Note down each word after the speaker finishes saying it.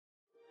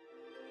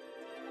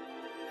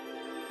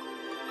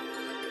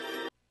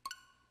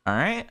All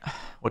right,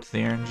 what's the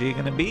RNG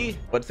gonna be?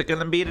 What's it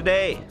gonna be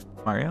today?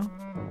 Mario?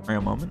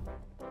 Mario moment?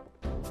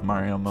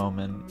 Mario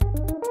moment.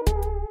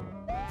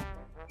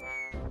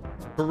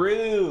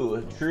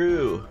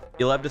 True.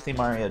 You love to see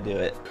Mario do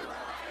it.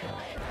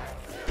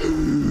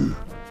 You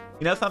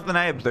know something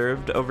I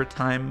observed over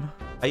time?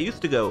 I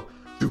used to go,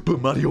 Super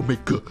Mario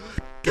Maker.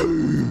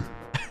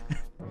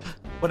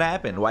 What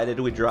happened? Why did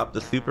we drop the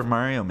Super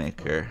Mario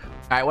Maker?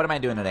 All right, what am I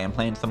doing today? I'm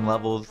playing some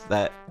levels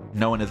that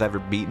no one has ever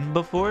beaten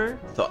before,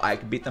 so I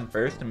could beat them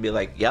first and be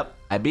like, yep,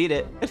 I beat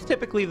it. It's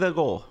typically the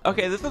goal.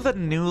 Okay, this is a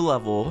new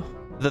level.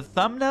 The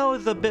thumbnail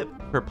is a bit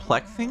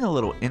perplexing, a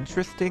little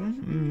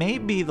interesting.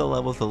 Maybe the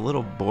level's a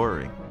little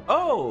boring.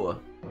 Oh,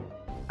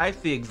 I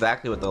see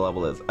exactly what the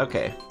level is.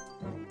 Okay,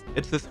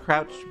 it's this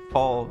crouch,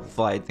 fall,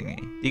 slide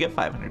thingy. You get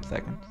 500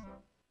 seconds.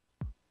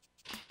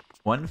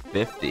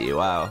 150,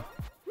 wow.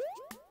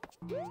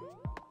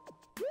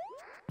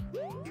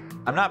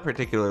 I'm not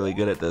particularly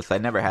good at this. I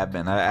never have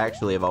been. I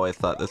actually have always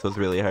thought this was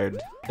really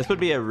hard. This would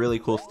be a really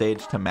cool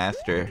stage to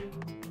master.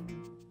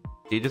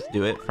 Do you just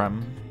do it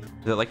from...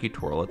 Is it like you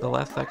twirl at the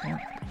last second?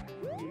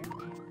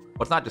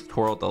 Well, it's not just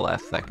twirl at the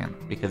last second,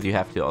 because you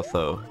have to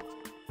also...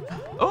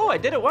 Oh, I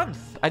did it once!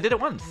 I did it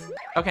once!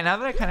 Okay, now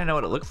that I kind of know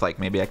what it looks like,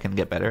 maybe I can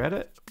get better at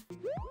it?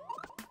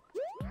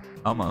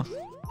 Almost.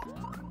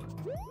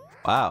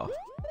 Wow.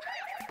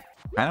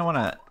 I kind of want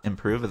to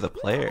improve as a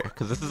player,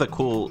 because this is a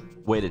cool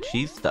way to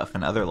cheese stuff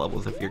in other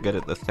levels if you're good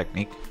at this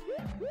technique.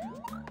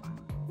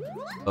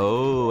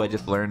 Oh, I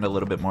just learned a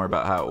little bit more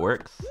about how it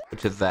works,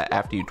 which is that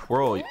after you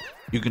twirl,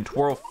 you can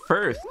twirl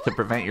first to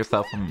prevent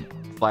yourself from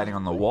sliding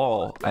on the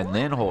wall, and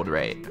then hold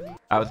right.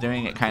 I was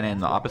doing it kind of in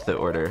the opposite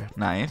order.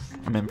 Nice.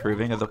 I'm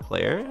improving as a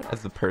player,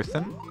 as a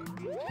person.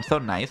 I'm so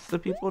nice to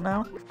people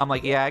now. I'm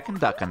like, yeah, I can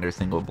duck under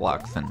single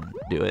blocks and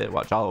do it.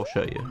 Watch, I'll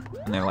show you.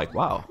 And they're like,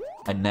 wow,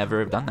 I never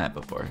have done that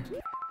before.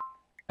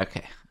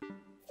 Okay.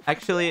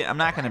 Actually, I'm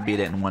not going to beat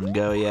it in one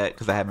go yet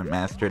because I haven't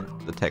mastered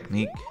the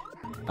technique.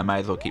 I might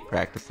as well keep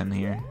practicing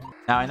here.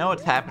 Now, I know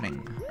what's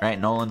happening, right?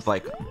 Nolan's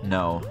like,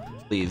 no,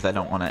 please, I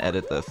don't want to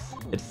edit this.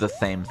 It's the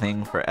same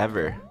thing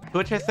forever. To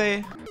which I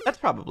say, that's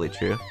probably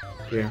true.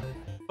 Yeah.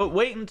 But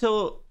wait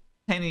until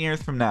 10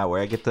 years from now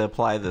where I get to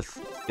apply this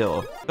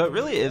skill. So it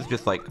really is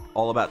just like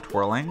all about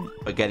twirling,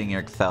 but getting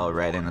your Excel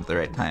right in at the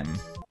right time.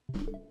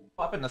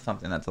 Swap into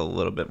something that's a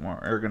little bit more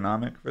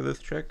ergonomic for this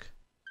trick.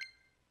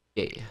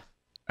 Yay.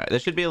 Alright,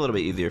 this should be a little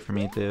bit easier for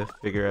me to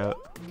figure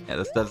out. Yeah,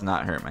 this does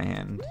not hurt my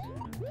hand.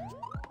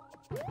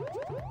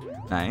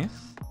 Nice.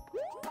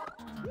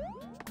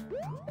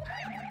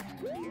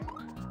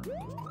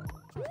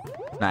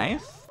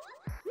 Nice.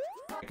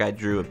 Like I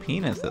drew a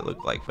penis, it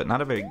looked like, but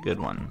not a very good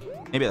one.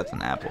 Maybe that's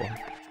an apple.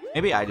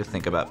 Maybe I just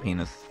think about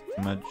penis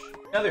too much.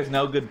 You know, there's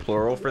no good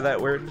plural for that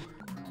word.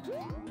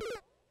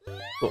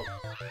 Cool.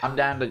 I'm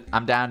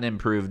down to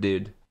improve,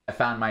 dude. I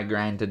found my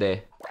grind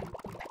today.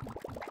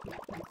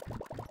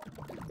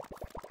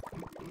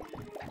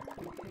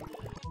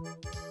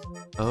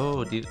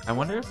 Oh, dude, I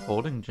wonder if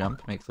holding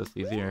jump makes this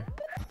easier.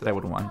 Not that I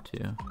would want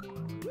to.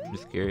 I'm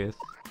just curious.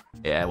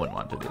 Yeah, I wouldn't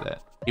want to do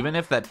that. Even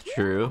if that's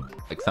true,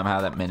 like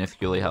somehow that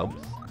minusculely helps,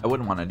 I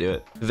wouldn't want to do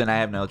it. Because then I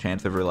have no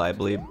chance of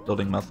reliably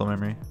building muscle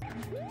memory.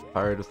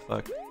 Hard as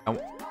fuck. I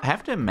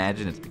have to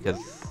imagine it's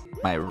because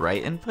my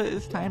right input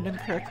is timed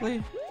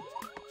incorrectly.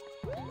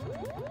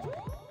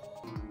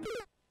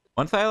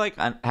 Once I like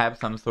have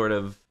some sort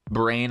of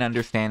brain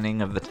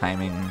understanding of the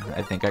timing,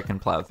 I think I can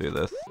plow through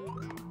this.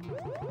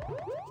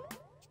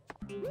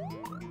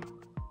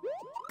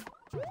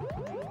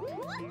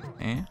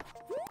 Okay.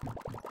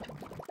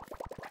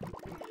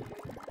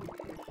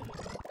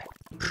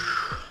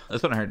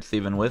 This one hurts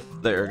even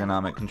with the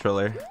ergonomic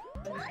controller.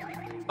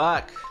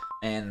 Fuck!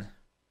 Man,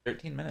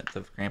 13 minutes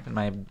of cramping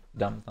my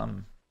dumb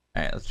thumb.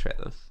 Alright, let's try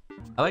this.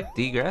 I like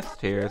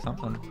degressed here or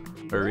something.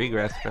 Or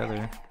regressed,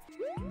 rather.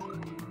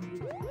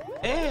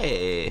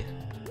 Hey!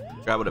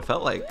 Forgot what it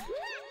felt like.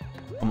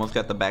 Almost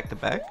got the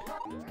back-to-back.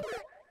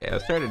 Yeah,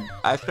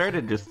 I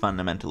started just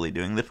fundamentally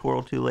doing the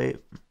twirl too late.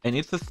 It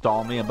needs to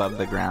stall me above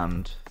the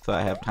ground so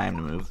I have time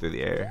to move through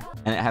the air.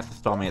 And it has to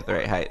stall me at the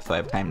right height so I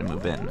have time to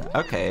move in.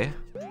 Okay.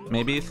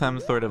 Maybe some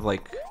sort of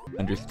like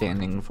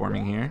understanding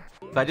forming here.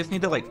 So I just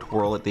need to like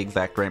twirl at the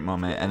exact right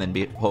moment and then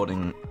be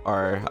holding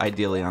R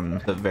ideally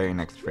on the very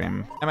next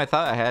frame. And I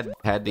thought I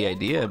had the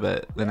idea,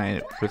 but then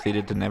I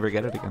proceeded to never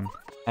get it again.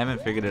 I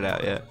haven't figured it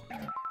out yet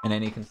in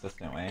any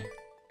consistent way.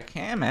 I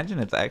can't imagine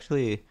it's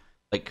actually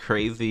like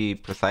crazy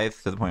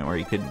precise to the point where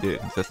you couldn't do it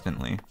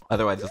consistently.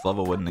 Otherwise this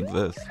level wouldn't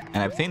exist. And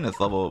I've seen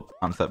this level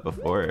concept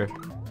before.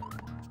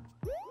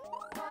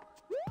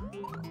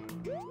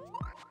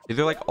 These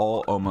are like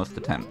all almost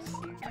attempts.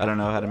 I don't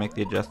know how to make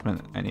the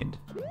adjustment I need.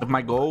 If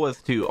my goal was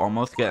to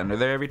almost get under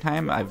there every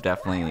time, I'm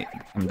definitely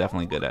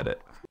good at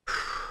it.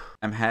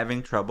 I'm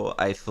having trouble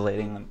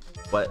isolating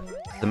what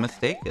the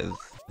mistake is.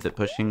 Is it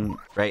pushing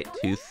right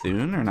too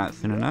soon or not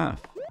soon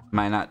enough? Am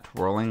I not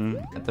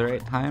twirling at the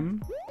right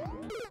time?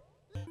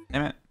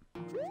 Damn it.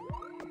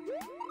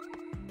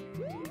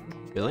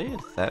 Really?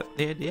 Is that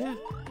the idea?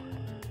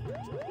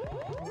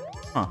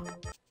 Huh.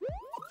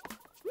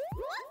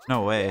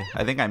 No way.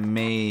 I think I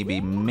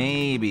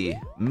maybe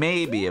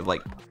have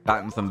like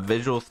gotten some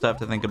visual stuff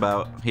to think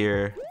about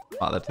here.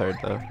 Wow, that's hard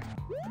though.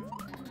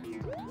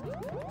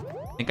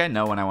 I think I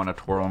know when I want to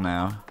twirl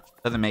now.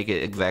 Doesn't make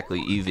it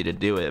exactly easy to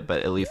do it,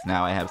 but at least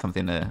now I have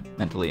something to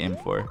mentally aim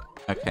for.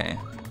 Okay.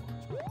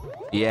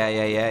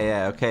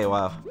 Yeah. Okay,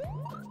 wow.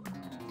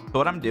 So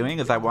what I'm doing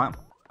is I want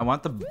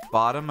the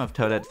bottom of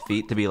Toadette's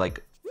feet to be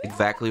like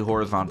exactly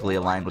horizontally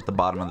aligned with the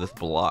bottom of this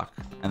block.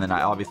 And then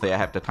obviously I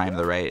have to time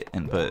the right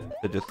input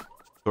to just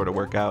sort of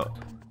work out.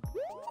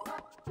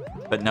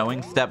 But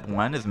knowing step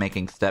 1 is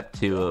making step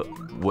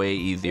 2 way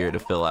easier to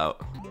fill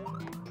out.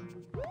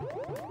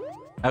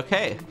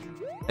 Okay.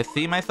 I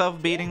see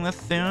myself beating this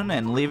soon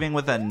and leaving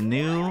with a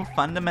new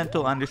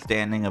fundamental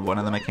understanding of one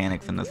of the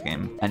mechanics in this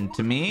game. And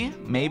to me,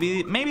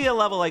 maybe a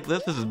level like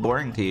this is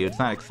boring to you. It's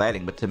not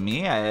exciting, but to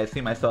me, I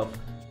see myself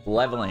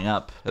leveling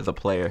up as a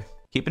player.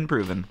 Keep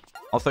improving.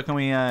 Also, can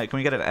we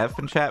get an F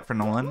in chat for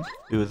Nolan,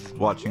 who is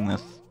watching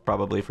this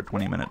probably for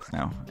 20 minutes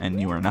now, and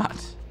you are not.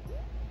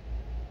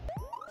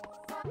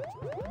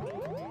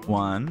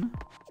 1.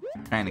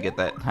 Trying to get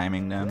that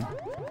timing down.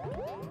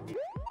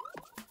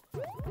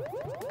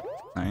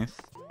 Nice.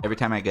 Every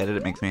time I get it,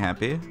 it makes me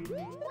happy.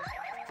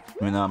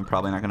 Even though I'm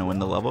probably not going to win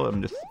the level,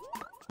 I'm just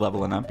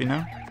leveling up, you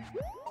know?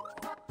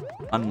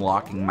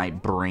 Unlocking my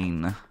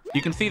brain.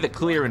 You can see the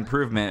clear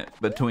improvement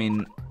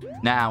between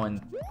now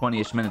and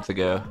 20-ish minutes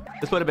ago.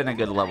 This would have been a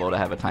good level to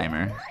have a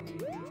timer.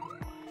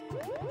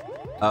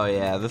 Oh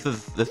yeah, this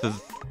is,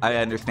 I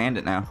understand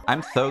it now.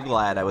 I'm so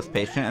glad I was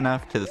patient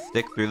enough to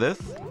stick through this,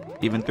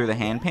 even through the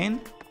hand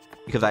pain,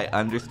 because I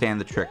understand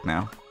the trick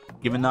now.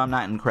 Even though I'm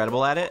not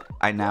incredible at it,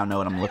 I now know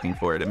what I'm looking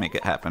for to make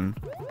it happen.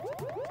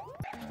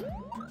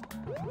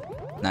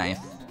 Nice.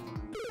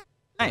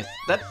 Nice.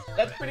 That's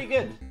pretty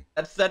good.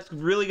 That's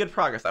really good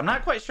progress. I'm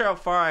not quite sure how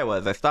far I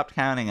was. I stopped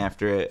counting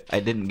after it. I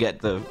didn't get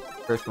the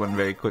first one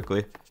very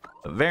quickly.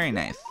 But very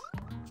nice.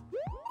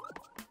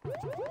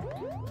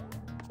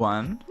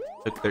 1.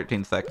 Took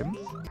 13 seconds.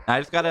 I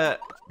just gotta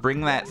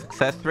bring that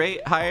success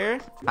rate higher.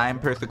 Time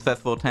per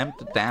successful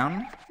attempt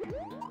down.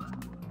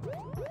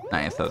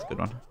 Nice. That was a good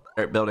one.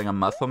 Start building a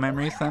muscle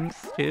memory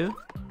sense too.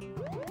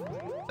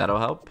 That'll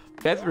help.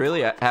 You guys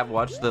really have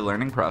watched the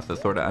learning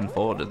process sort of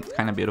unfold. It's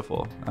kind of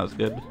beautiful. That was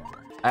good.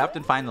 I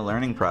often find the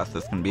learning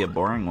process can be a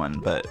boring one,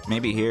 but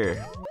maybe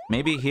here,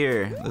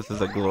 this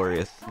is a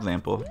glorious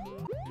example.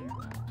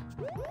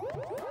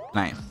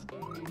 Nice.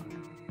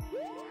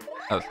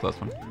 That was a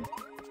close one.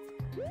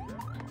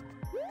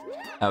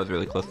 That was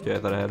really close to it. I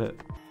thought I had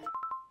it.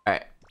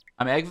 Alright.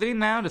 I'm exiting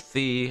now to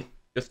see,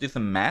 just do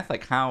some math.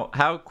 Like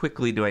how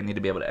quickly do I need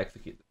to be able to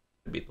execute this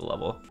to beat the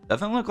level?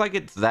 Doesn't look like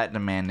it's that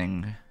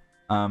demanding.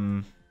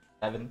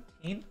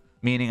 17?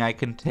 Meaning I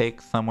can take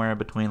somewhere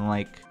between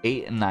like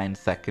 8 and 9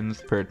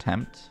 seconds per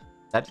attempt.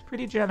 That's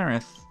pretty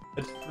generous.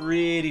 It's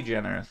pretty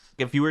generous.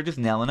 If you were just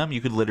nailing them, you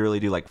could literally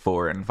do like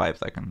 4 and 5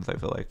 seconds, I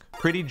feel like.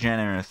 Pretty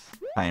generous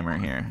timer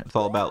here. It's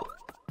all about,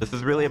 this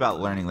is really about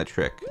learning the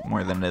trick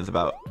more than it is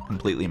about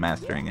completely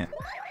mastering it.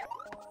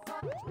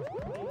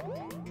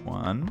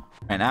 1.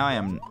 Right now I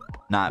am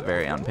not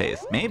very on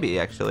pace. Maybe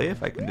actually,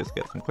 if I can just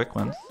get some quick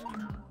ones.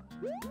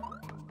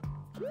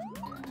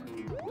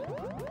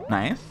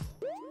 Nice.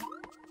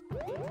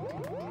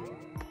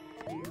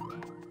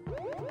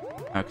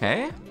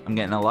 Okay, I'm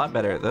getting a lot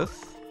better at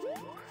this.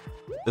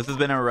 This has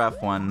been a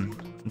rough one.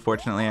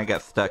 Unfortunately, I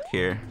got stuck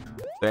here.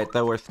 Right,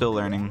 though, we're still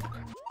learning.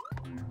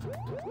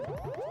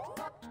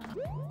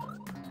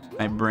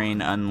 My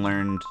brain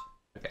unlearned.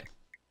 Okay.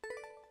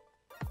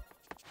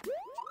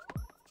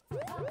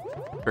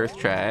 First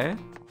try.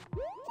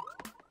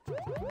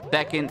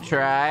 Second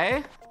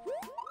try.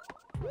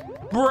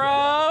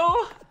 Bro!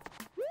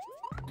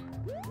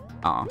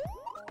 Aw.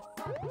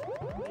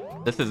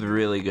 This is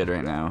really good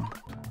right now.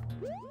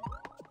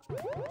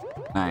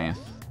 Nice.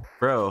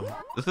 Bro,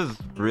 this is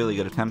really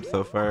good attempt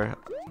so far.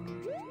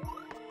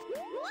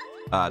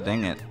 Ah,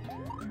 dang it.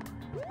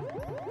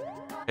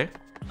 Okay,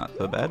 not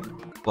so bad.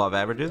 Law of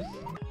averages.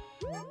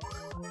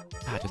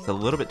 Ah, just a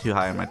little bit too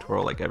high on my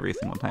twirl like every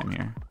single time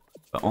here.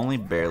 But only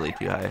barely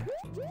too high.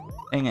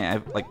 Dang it,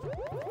 I've like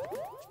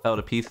fell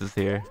to pieces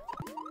here.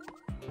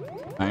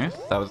 Nice,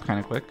 that was kind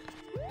of quick.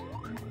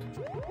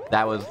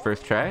 That was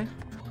first try.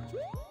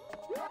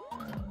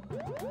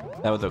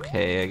 That was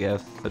okay, I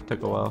guess. It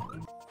took a while.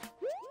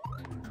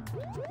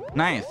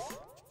 Nice.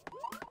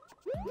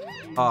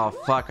 Oh,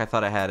 fuck. I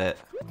thought I had it.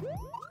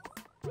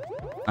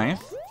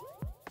 Nice.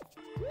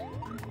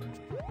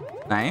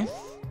 Nice.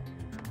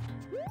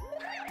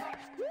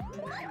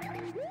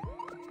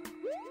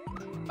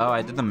 Oh,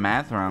 I did the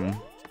math wrong.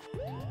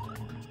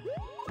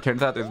 It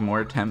turns out there's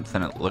more attempts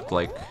than it looked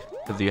like.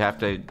 Because you have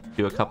to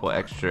do a couple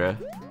extra.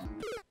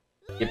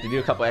 You have to do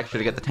a couple extra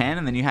to get the 10,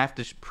 and then you have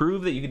to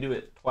prove that you can do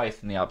it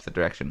twice in the opposite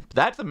direction.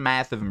 That's a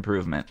massive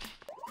improvement.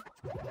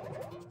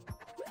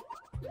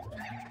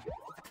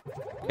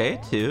 Okay,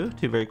 2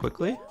 very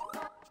quickly.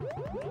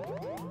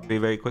 3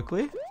 very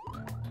quickly.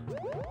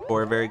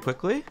 4 very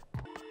quickly.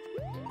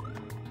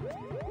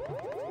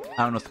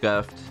 I almost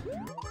scuffed.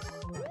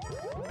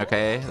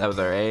 Okay, that was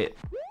alright.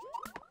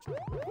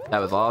 That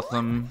was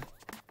awesome.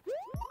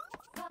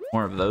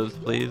 More of those,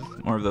 please.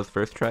 More of those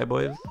first try,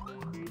 boys.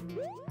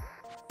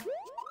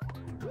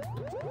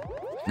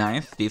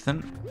 Nice,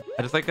 decent.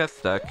 I just like got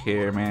stuck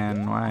here,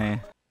 man.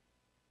 Why?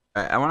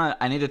 Alright,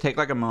 I need to take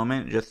like a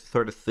moment, just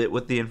sort of sit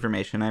with the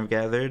information I've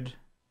gathered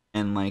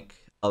and like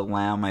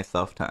allow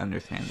myself to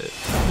understand it.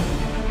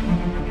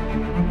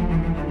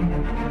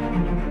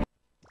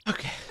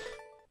 Okay.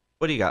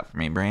 What do you got for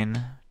me, brain?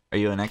 Are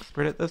you an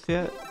expert at this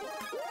yet?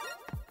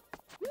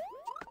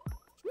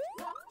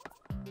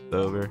 It's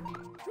over.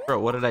 Bro,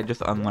 what did I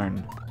just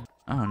unlearn?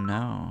 Oh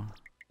no.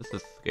 This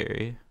is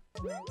scary.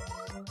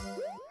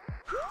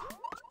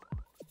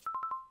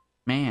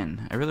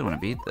 Man, I really want to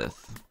beat this.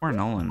 Poor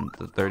Nolan,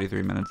 the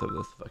 33 minutes of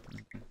this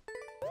fucking thing.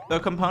 The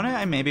component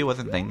I maybe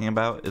wasn't thinking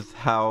about is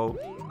how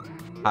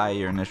high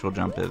your initial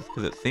jump is,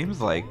 because it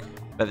seems like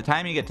by the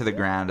time you get to the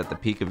ground at the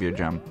peak of your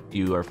jump,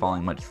 you are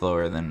falling much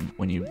slower than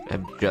when you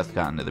have just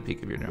gotten to the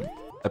peak of your jump.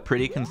 A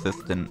pretty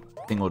consistent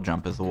single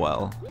jump as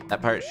well.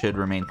 That part should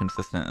remain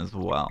consistent as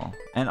well.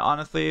 And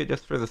honestly,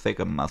 just for the sake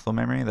of muscle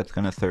memory, that's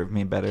going to serve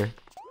me better.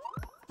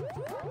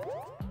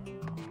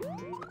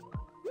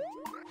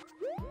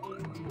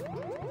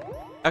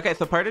 Okay,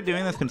 so part of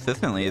doing this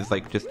consistently is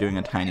like just doing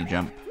a tiny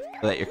jump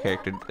so that your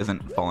character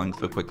isn't falling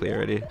so quickly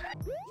already.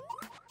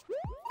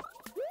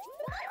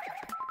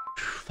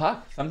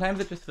 Fuck, sometimes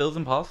it just feels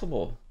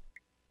impossible.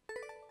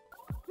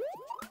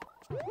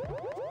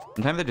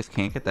 Sometimes I just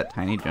can't get that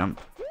tiny jump.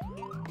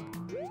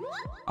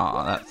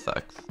 Aw, that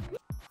sucks.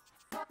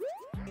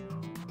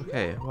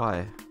 Okay,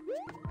 why?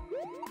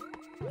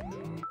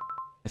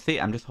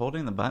 See, I'm just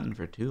holding the button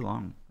for too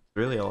long. That's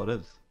really all it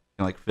is.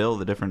 I can like feel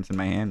the difference in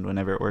my hand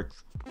whenever it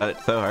works. But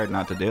it's so hard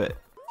not to do it.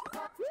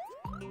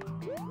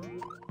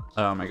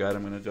 Oh my god,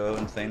 I'm gonna go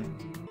insane.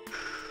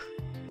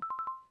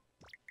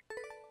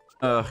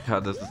 Oh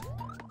god, this is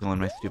killing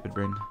my stupid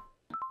brain.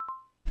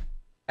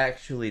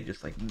 Actually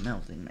just like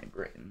melting my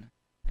brain.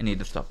 I need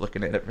to stop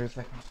looking at it for a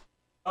second.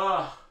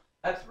 Oh,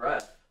 that's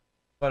rough.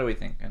 What are we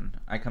thinking?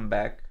 I come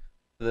back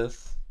to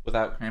this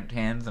without cramped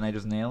hands and I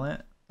just nail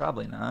it?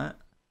 Probably not.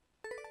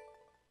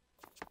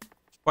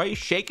 Why are you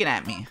shaking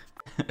at me?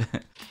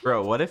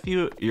 Bro, what if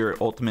your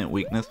ultimate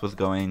weakness was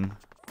doing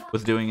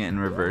it in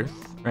reverse,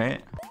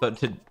 right? So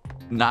to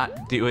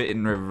not do it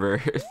in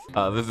reverse,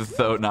 this is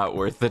so not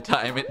worth the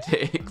time it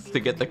takes to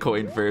get the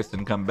coin first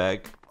and come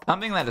back.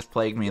 Something that has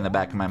plagued me in the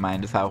back of my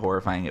mind is how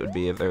horrifying it would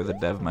be if there was a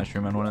dev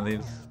mushroom on one of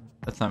these.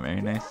 That's not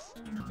very nice.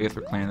 I guess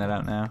we're clearing that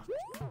out now.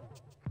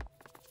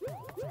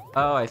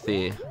 Oh, I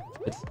see.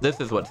 This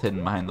is what's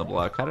hidden behind the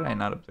block. How did I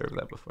not observe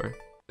that before?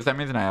 For some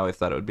reason I always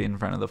thought it would be in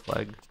front of the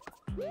flag.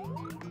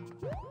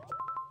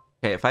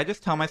 Okay, if I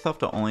just tell myself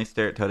to only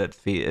stare at Toadette's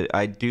feet,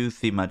 I do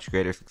see much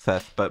greater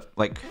success, but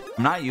like,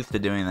 I'm not used to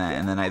doing that,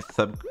 and then I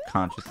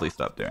subconsciously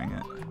stop doing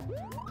it.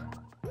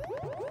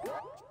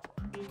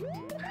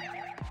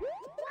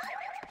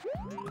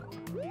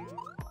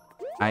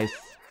 I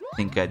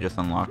think I just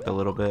unlocked a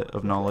little bit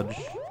of knowledge.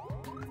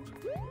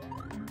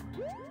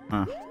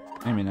 Huh,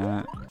 maybe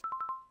not.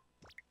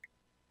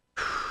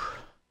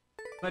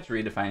 Much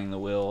redefining the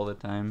wheel all the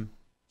time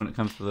when it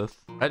comes to this.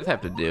 I just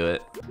have to do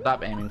it.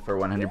 Stop aiming for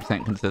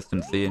 100%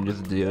 consistency and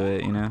just do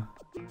it, you know?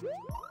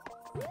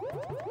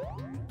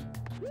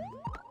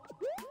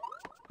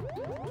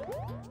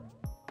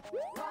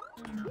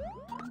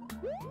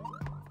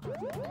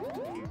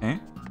 Okay.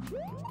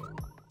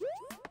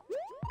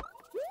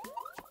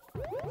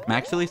 I'm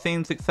actually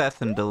seeing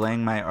success in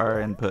delaying my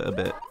R input a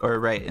bit. Or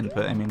right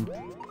input, I mean.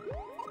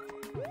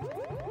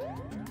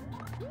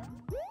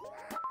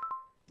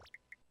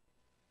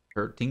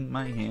 Hurting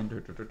my hand.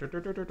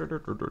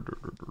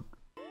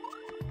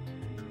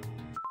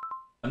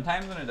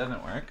 Sometimes when it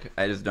doesn't work,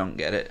 I just don't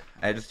get it.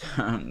 I just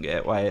don't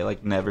get why it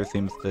like never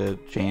seems to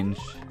change.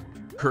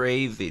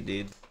 Crazy,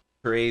 dude.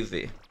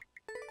 Crazy.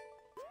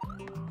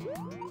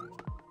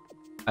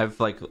 I've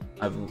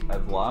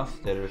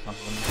lost it or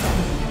something.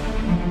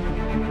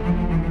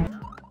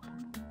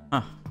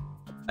 Huh.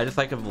 I just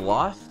like have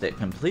lost it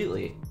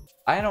completely.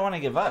 I don't want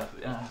to give up.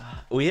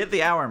 We hit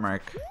the hour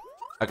mark.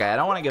 Okay, I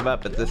don't want to give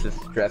up, but this is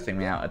stressing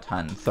me out a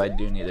ton, so I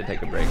do need to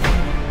take a break.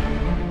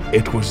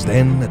 It was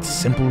then that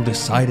Simple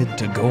decided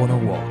to go on a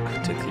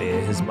walk to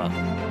clear his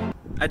mind.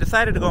 I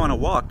decided to go on a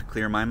walk to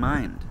clear my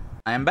mind.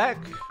 I am back.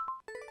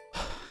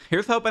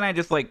 Here's hoping I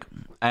just, like,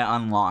 I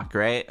unlock,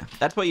 right?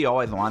 That's what you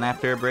always want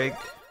after a break.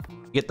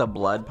 You get the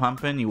blood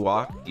pumping, you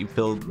walk, you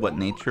feel what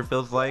nature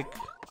feels like.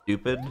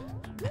 Stupid.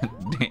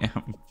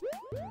 Damn.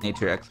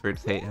 Nature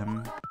experts hate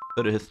him.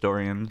 So do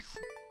historians.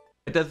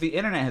 Does the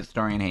internet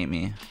historian hate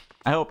me?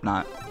 I hope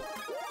not.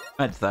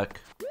 That'd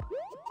suck.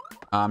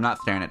 I'm not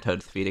staring at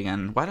Toad's feet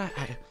again. Why do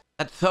I...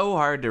 That's so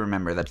hard to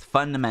remember. That's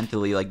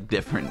fundamentally, like,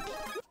 different.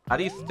 How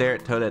do you stare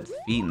at Toadette's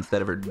feet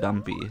instead of her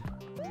dumpy?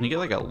 Can you get,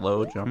 like, a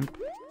low jump?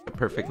 A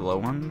perfect low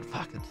one?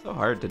 Fuck, it's so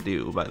hard to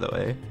do, by the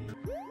way.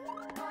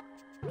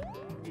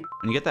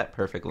 When you get that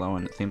perfect low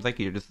one, it seems like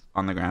you're just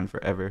on the ground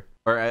forever.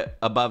 Or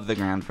above the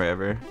ground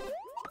forever.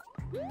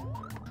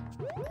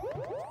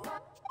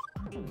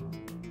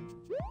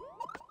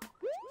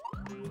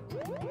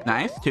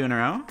 Nice. 2 in a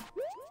row.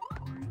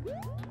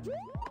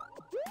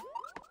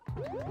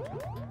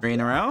 3 in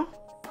a row.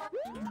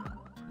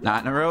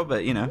 Not in a row,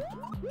 but you know.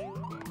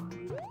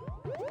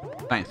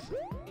 Nice.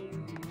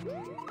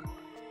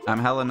 I'm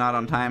hella not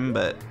on time,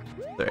 but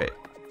it's alright.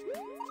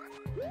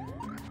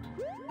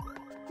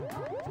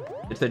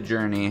 It's a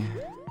journey,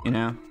 you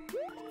know?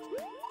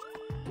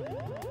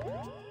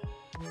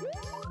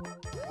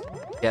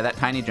 Yeah, that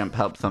tiny jump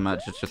helps so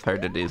much. It's just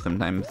hard to do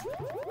sometimes.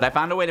 But I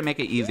found a way to make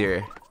it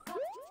easier.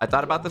 I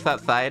thought about this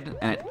outside,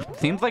 and it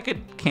seems like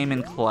it came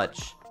in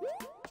clutch.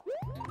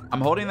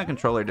 I'm holding the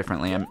controller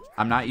differently.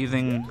 I'm not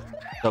using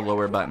the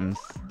lower buttons.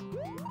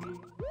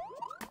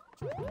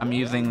 I'm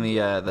using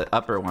the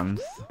upper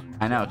ones.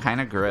 I know,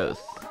 kind of gross.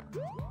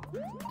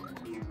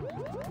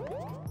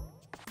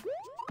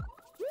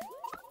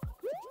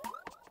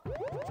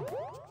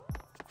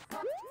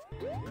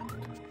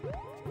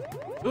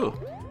 Ooh.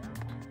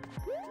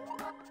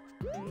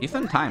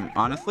 Decent time.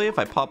 Honestly, if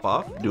I pop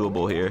off,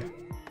 doable here.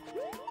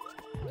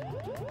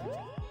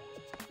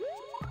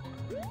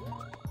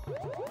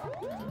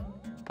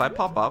 If I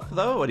pop off,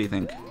 though, what do you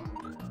think?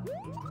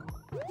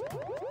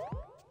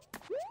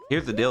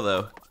 Here's the deal,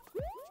 though.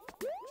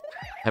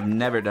 I've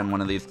never done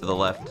one of these to the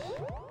left.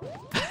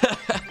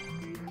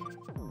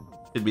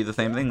 Should be the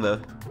same thing, though.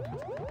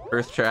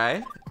 First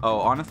try. Oh,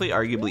 honestly,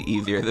 arguably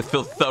easier. This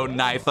feels so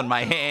nice on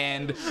my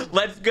hand.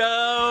 Let's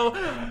go!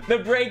 The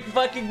break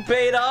fucking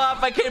paid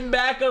off. I came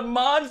back a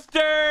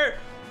monster!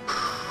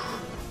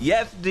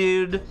 Yes,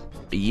 dude.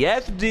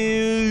 Yes,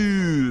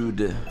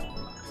 dude.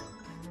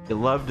 You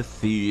love to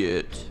see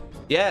it.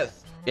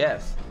 Yes,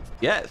 yes,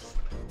 yes.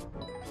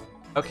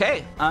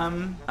 Okay,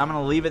 I'm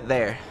gonna leave it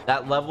there.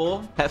 That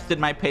level tested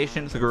my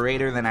patience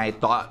greater than I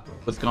thought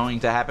was going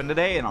to happen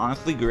today, and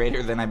honestly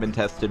greater than I've been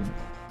tested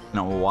in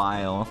a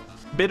while.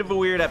 Bit of a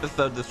weird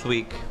episode this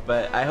week,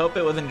 but I hope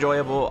it was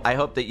enjoyable. I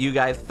hope that you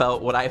guys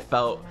felt what I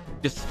felt.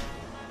 Just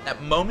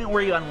that moment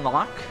where you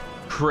unlock,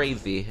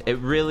 crazy. It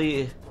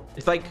really,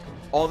 it's like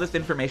all this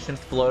information's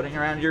floating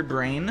around your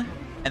brain,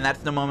 and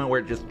that's the moment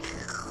where it just,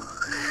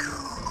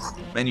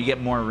 and you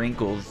get more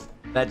wrinkles.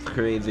 That's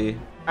crazy.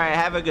 All right,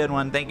 have a good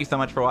one. Thank you so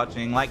much for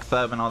watching. Like,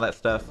 sub, and all that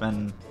stuff,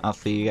 and I'll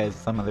see you guys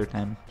some other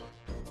time.